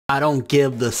I don't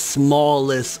give the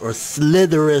smallest or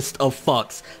slitherest of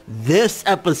fucks. This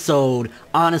episode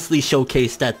honestly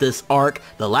showcased that this arc,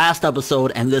 the last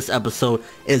episode and this episode,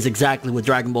 is exactly what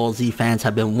Dragon Ball Z fans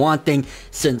have been wanting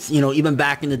since, you know, even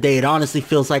back in the day. It honestly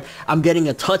feels like I'm getting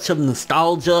a touch of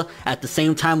nostalgia at the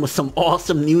same time with some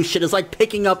awesome new shit. It's like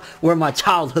picking up where my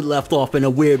childhood left off in a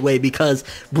weird way, because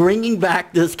bringing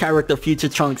back this character Future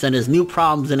Trunks and his new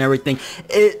problems and everything,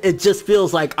 it just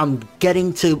feels like I'm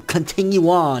getting to continue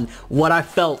on what I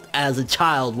felt as a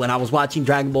child when I was watching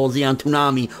Dragon Ball Z on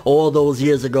Toonami all those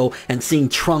years ago and seeing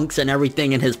Trunks and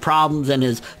everything and his problems and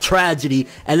his tragedy.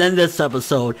 And then this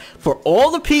episode, for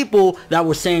all the people that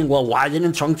were saying, well, why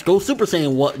didn't Trunks go Super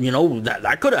Saiyan? What, you know,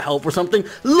 that could have helped or something.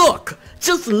 Look,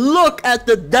 just look at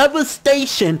the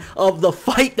devastation of the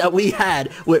fight that we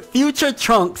had with Future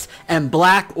Trunks and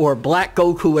Black, or Black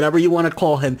Goku, whatever you want to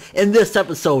call him, in this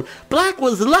episode. Black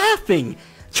was laughing.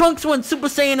 Trunks went Super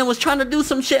Saiyan and was trying to do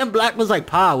some shit, and Black was like,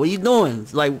 "Pa, what you doing?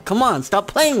 Like, come on, stop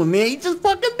playing with me." He just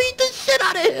fucking beat the shit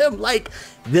out of him. Like,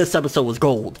 this episode was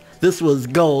gold. This was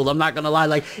gold, I'm not gonna lie.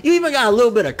 Like, you even got a little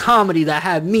bit of comedy that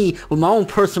had me, with my own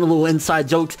personal little inside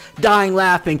jokes, dying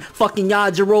laughing. Fucking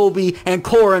Yajirobe and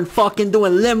Korin fucking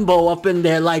doing limbo up in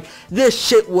there. Like, this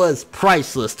shit was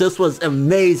priceless. This was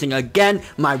amazing. Again,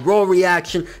 my raw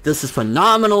reaction, this is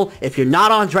phenomenal. If you're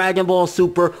not on Dragon Ball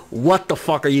Super, what the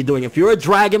fuck are you doing? If you're a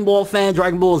Dragon Ball fan,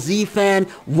 Dragon Ball Z fan,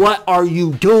 what are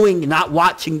you doing not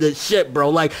watching this shit,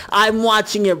 bro? Like, I'm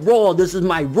watching it raw. This is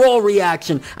my raw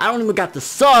reaction. I don't even got the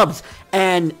subs.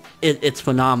 And it's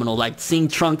phenomenal. Like, seeing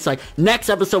Trunks, like, next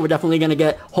episode we're definitely gonna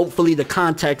get, hopefully, the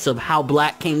context of how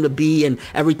Black came to be and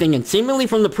everything. And seemingly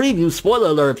from the preview, spoiler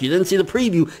alert, if you didn't see the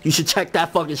preview, you should check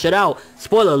that fucking shit out.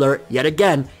 Spoiler alert, yet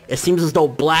again, it seems as though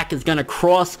Black is gonna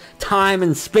cross time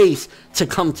and space to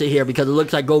come to here, because it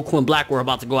looks like Goku and Black were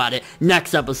about to go at it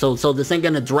next episode. So this ain't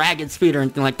gonna drag its feet or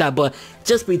anything like that. But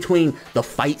just between the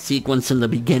fight sequence in the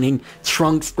beginning,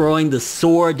 Trunks throwing the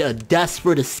sword, a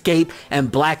desperate escape,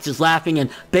 and Black just laughing, and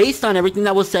based on everything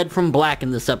that was said from Black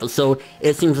in this episode,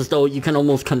 it seems as though you can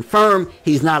almost confirm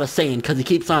he's not a Saiyan, because he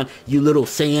keeps on, "You little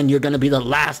Saiyan, you're gonna be the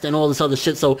last," and all this other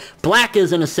shit. So Black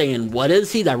isn't a Saiyan. What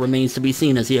is he? That remains to be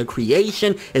seen. Is he a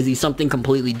creation? Is he something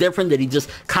completely different? Did he just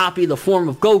copy the form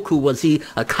of Goku? Was he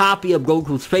a copy of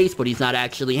Goku's face, but he's not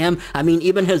actually him? I mean,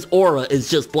 even his aura is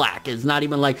just black. It's not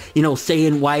even like, you know,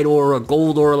 Saiyan white aura,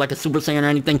 gold aura, like a Super Saiyan or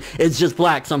anything. It's just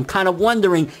black. So I'm kind of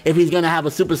wondering if he's gonna have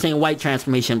a Super Saiyan white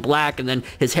transformation, black, and then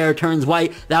his hair turns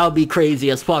white. That would be crazy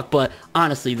as fuck. But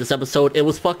honestly, this episode, it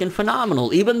was fucking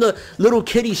phenomenal. Even the little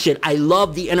kitty shit, I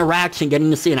love the interaction getting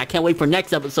to see, and I can't wait for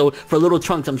next episode for little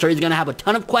Trunks. I'm sure he's gonna have a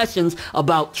ton of questions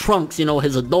about Trunks, you know,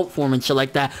 his adult form and shit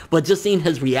like that. But just seeing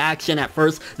his reaction at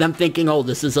first, them thinking, oh,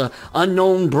 this is a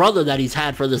unknown brother that he's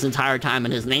had for this entire time,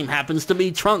 and his name happens to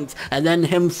be Trunks, and then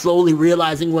him slowly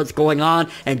realizing what's going on,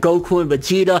 and Goku and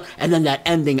Vegeta, and then that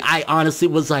ending, I honestly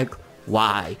was like,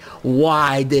 why?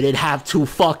 Why did it have to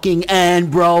fucking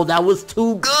end, bro? That was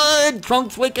too good.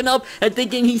 Trunks waking up and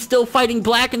thinking he's still fighting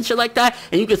Black and shit like that,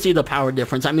 and you can see the power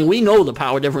difference. I mean, we know the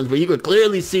power difference, but you could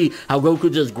clearly see how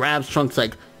Goku just grabs Trunks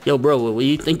like, yo, bro, what do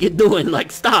you think you're doing?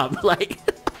 Like, stop. Like,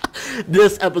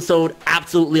 this episode,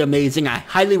 absolutely amazing. I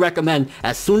highly recommend,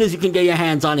 as soon as you can get your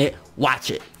hands on it,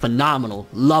 watch it. Phenomenal.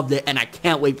 Loved it, and I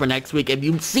can't wait for next week. If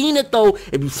you've seen it though,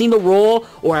 if you've seen the raw,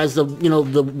 or as the, you know,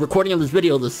 the recording of this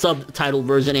video, the subtitled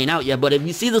version ain't out yet, but if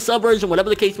you see the sub version, whatever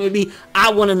the case may be,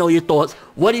 I want to know your thoughts.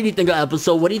 What did you think of the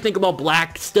episode? What do you think about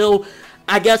Black? Still,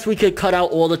 I guess we could cut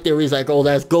out all the theories like, oh,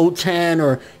 that's Goten,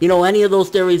 or, you know, any of those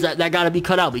theories that gotta be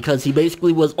cut out, because he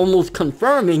basically was almost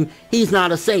confirming he's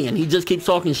not a Saiyan. He just keeps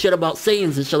talking shit about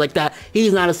Saiyans and shit like that.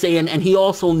 He's not a Saiyan, and he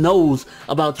also knows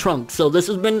about Trunks. So this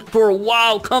has been for a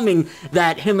while coming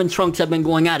that him and Trunks have been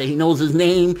going at it. He knows his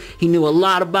name. He knew a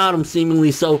lot about him,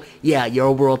 seemingly. So, yeah, your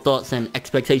overall thoughts and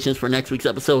expectations for next week's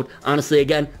episode. Honestly,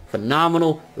 again,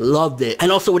 phenomenal. Loved it.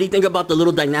 And also, what do you think about the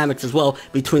little dynamics as well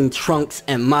between Trunks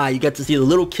and Mai? You get to see the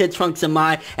little kid Trunks and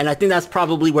Mai, and I think that's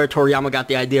probably where Toriyama got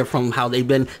the idea from, how they've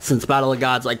been since Battle of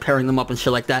Gods, like pairing them up and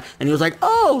shit like that. And he was like,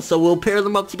 oh, so we'll pair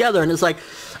them up together. And it's like,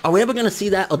 are we ever gonna see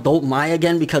that adult Mai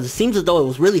again? Because it seems as though it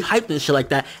was really hyped and shit like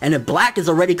that. And if Black is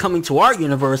already coming to our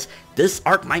universe, this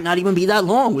arc might not even be that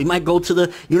long. We might go to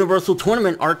the Universal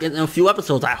Tournament arc in a few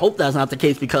episodes. I hope that's not the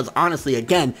case, because honestly,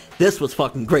 again, this was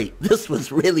fucking great. This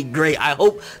was really great. I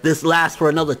hope this lasts for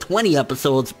another 20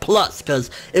 episodes plus,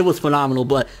 because it was phenomenal.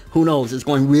 But who knows, it's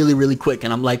going really, really quick,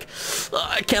 and I'm like,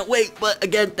 I can't wait. But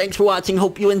again, thanks for watching.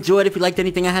 Hope you enjoyed. If you liked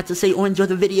anything I had to say or enjoyed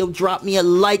the video, drop me a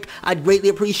like. I'd greatly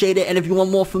appreciate it. And if you want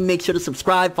more definitely make sure to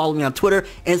subscribe, follow me on Twitter,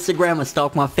 Instagram, and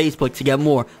stalk my Facebook to get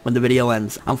more when the video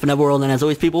ends. I'm ForneverWorld, and as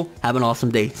always, people, have an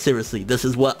awesome day. Seriously, this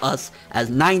is what us as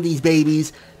 90s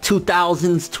babies,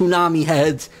 2000s Toonami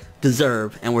heads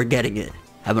deserve, and we're getting it.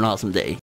 Have an awesome day.